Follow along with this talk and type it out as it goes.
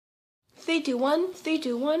3, 2, 1. 3,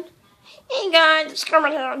 2, 1. Hey guys, it's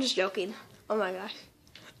Kermit here. I'm just joking. Oh my gosh.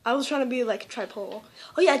 I was trying to be like Tripolo.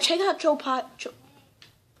 Oh yeah, check out Tripolo.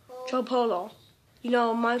 You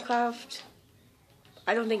know, Minecraft.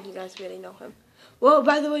 I don't think you guys really know him. Well,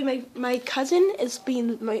 by the way, my cousin is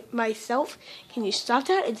being myself. Can you stop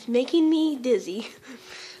that? It's making me dizzy.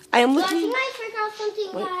 I am looking. I think I forgot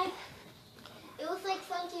something, guys. It was like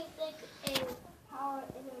something like a power.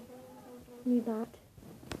 Need that.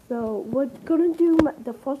 So we're gonna do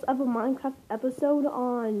the first ever Minecraft episode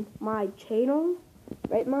on my channel,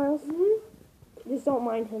 right, Miles? Mm-hmm. Just don't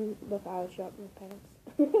mind him if I shot my pants.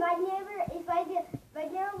 If I never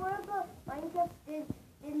work on Minecraft,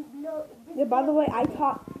 then no. Yeah. By the way, I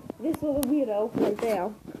taught this little weirdo right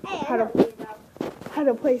there how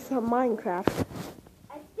to play some Minecraft.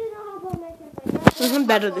 I still know how to play Minecraft. I'm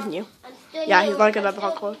better than you. Yeah, he's like another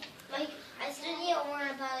hardcore. I still need to learn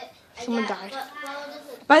about it. Someone died.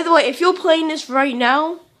 By the way, if you're playing this right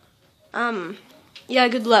now, yeah,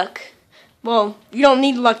 good luck. Well, you don't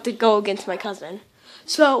need luck to go against my cousin.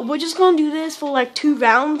 So we're just gonna do this for like 2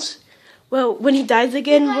 rounds. Well, when he dies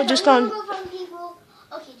again, we're just gonna.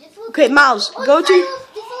 Okay, Miles, go to.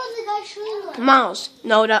 Miles,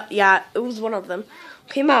 no, yeah, it was one of them.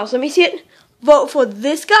 Okay, Miles, let me see it. Vote for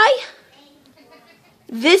this guy.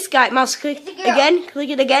 This guy, Miles, click again. Click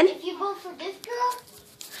it again. If you vote for this girl,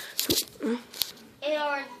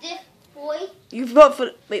 or this boy, you vote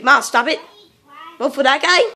for. Wait, Miles, stop it. Vote for that guy.